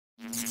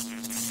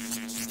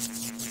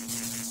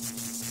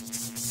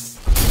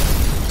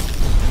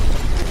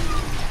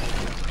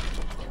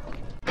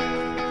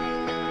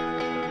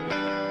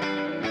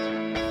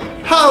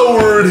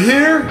Bird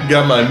here.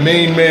 Got my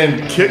main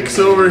man Kicks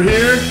over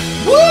here.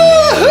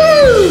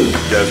 Woohoo!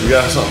 Guys, we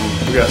got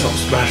something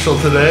special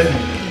today.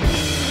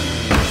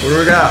 What do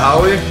we got,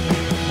 Howie?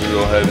 We'll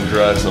go ahead and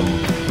try some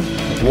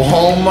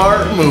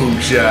Walmart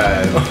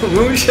Moonshine.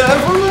 Moonshine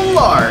from the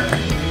Mart.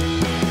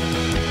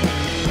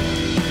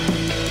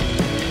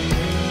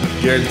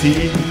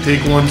 Guaranteed,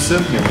 take one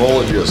sip and your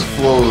mullet just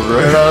flows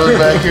right out of the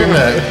back of your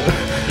neck.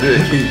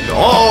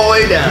 All the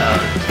way down.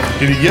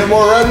 Can you get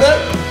more redneck?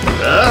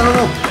 I don't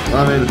know.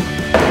 I mean,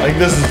 I think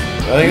this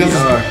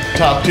is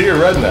top tier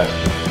redneck.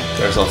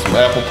 Got ourselves some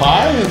apple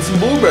pie and some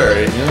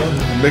blueberry. You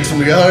know, mix them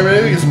together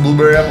maybe, get some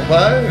blueberry apple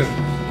pie.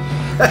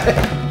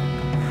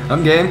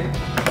 I'm game.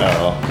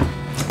 Oh.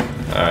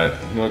 Alright,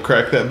 you wanna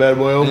crack that bad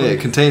boy open? Yeah, it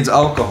contains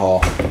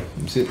alcohol.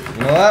 You see, you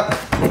know that?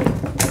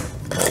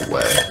 No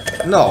way.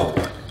 No.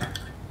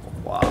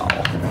 Wow.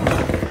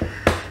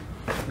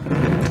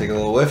 Take a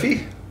little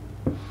whiffy.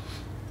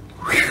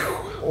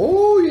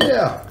 Oh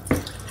yeah.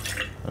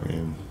 I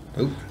mean,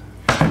 oop.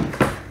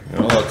 You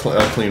know,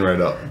 I'll clean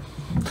right up.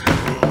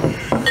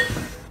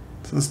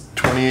 This is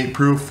 28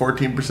 proof,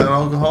 14%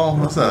 alcohol.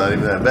 That's not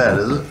even that bad,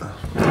 is it?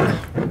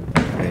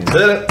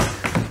 Did it.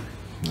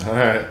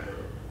 Alright.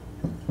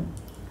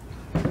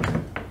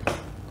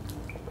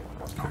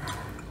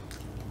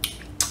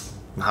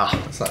 Nah,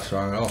 that's not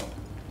strong at all.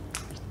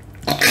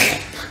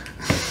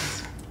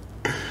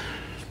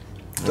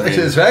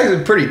 It's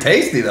actually pretty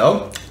tasty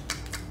though.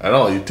 I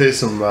know, you taste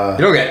some You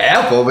don't get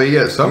apple, but you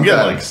get some I'm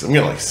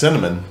getting like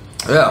cinnamon.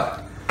 Yeah.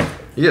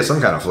 You get some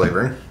kind of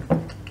flavoring.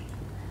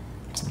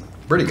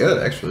 Pretty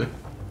good actually.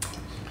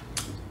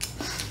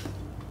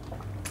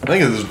 I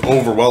think there's an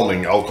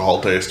overwhelming alcohol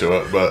taste to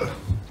it, but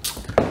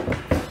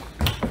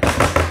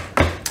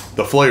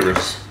the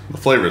flavor's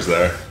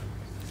there.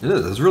 It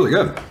is, it's really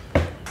good.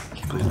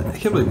 I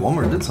can't believe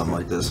Walmart did something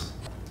like this.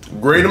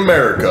 Great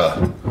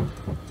America.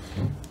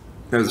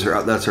 That's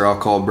their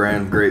alcohol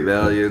brand, Great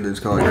Value. They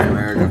just call it Great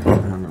America. I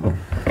don't know.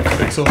 I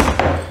think so.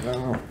 I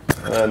don't know.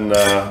 And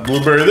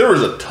blueberry, there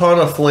was a ton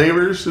of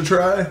flavors to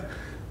try,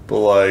 but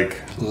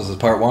like, So this is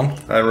part one. I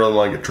didn't really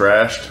want to get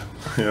trashed.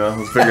 You know,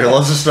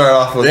 let's just start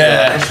off with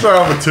let's start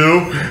off with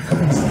two.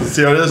 Let's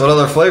see how it is. What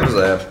other flavors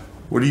they have?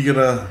 What are you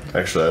gonna?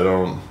 Actually, I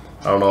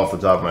don't know off the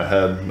top of my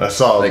head. I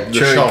saw Like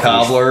cherry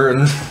cobbler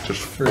and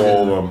just full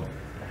of them.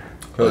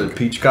 probably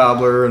peach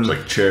cobbler and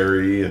Like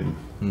cherry and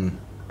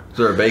Is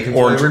there a bacon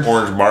orange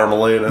flavored?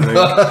 marmalade. I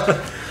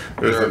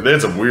think they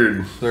had some weird.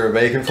 Is there a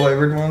bacon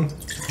flavored one? I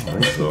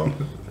think so.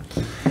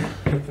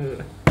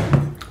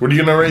 What are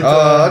you gonna rate?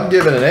 I'd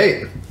give it an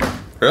 8.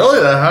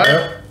 Really, that high?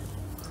 Yeah.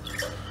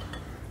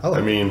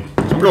 I mean,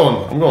 I'm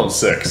going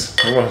 6.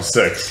 I'm going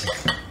 6.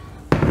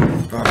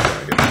 I'm gonna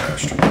get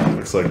trashed.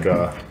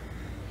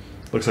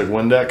 Looks like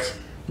Windex.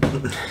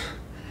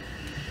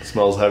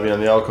 Smells heavy on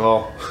the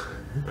alcohol.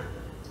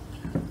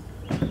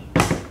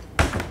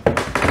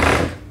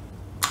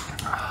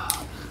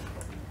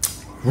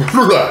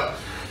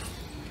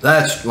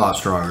 That's a lot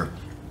stronger.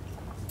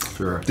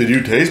 Sure. Did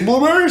you taste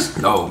blueberries?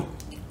 No.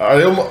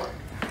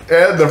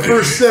 At the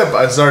first sip,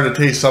 I started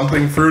to taste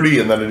something fruity,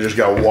 and then it just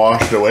got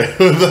washed away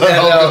with the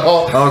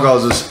alcohol.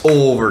 Alcohol's just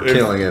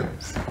overkilling it.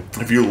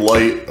 If you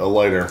light a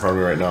lighter in front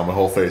of me right now, my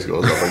whole face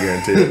goes up, I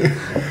guarantee it.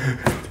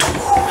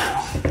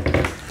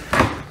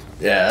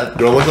 Yeah.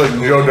 Do I look like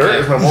Joe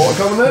Dirt? Is my mullet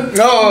coming in?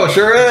 No,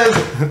 sure is.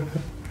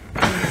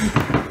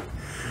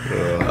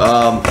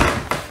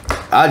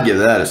 I'd give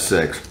that a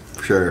 6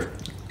 for sure.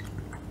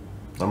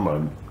 I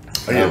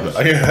give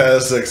that a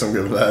 6. I'm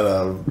giving that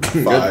a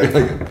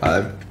 5.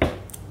 5.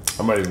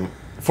 I might even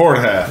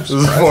 4.5. This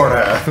is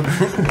 4.5.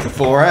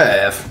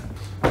 4.5.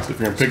 So if you're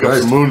gonna pick up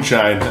some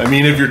moonshine, I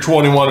mean, if you're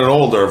 21 and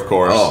older, of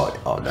course.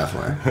 Oh,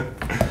 definitely.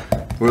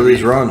 What do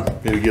these run?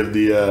 Maybe give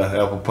the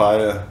apple pie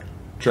a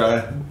try.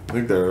 I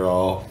think they're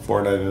all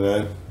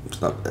 $4.99.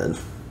 It's not bad.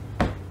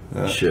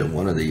 Shit,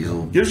 one of these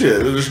will Gives you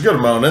there's a good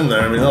amount in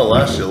there. I mean, that'll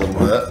last you a little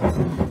bit.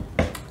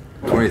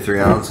 23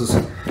 ounces.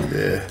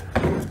 Yeah.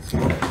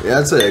 Yeah,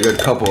 I'd say a good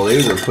couple of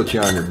these will put you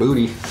on your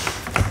booty.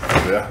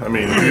 Yeah. I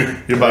mean,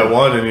 you buy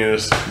one and you're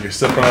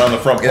sipping on the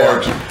front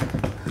porch.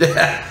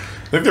 Yeah.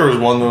 I think there was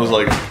one that was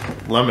like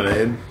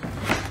lemonade.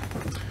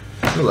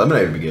 Ooh,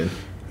 lemonade would be good.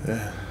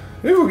 Yeah.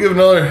 Maybe we'll give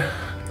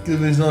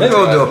these another Maybe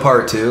we'll try. do a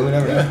part 2. We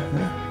never know.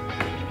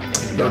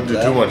 Yeah. Don't do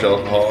too much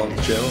alcohol on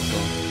the channel. So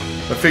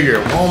I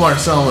figure Walmart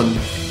selling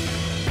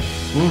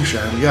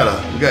moonshine. We gotta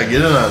get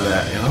in on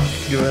that. You know,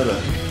 give it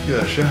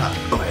a shot.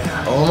 Oh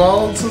yeah. All in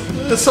all,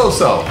 it's so.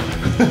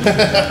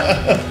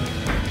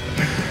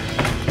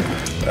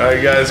 All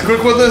right, guys.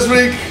 Quick one this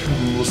week.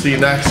 We'll see you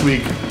next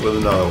week with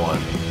another one.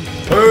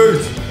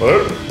 Peace.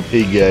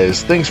 Hey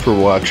guys, thanks for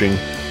watching.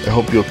 I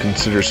hope you'll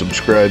consider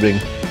subscribing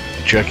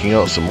and checking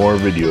out some more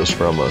videos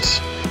from us.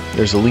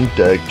 There's a link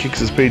to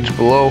Kix' page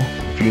below.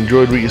 If you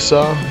enjoyed what you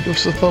saw, give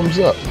us a thumbs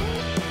up.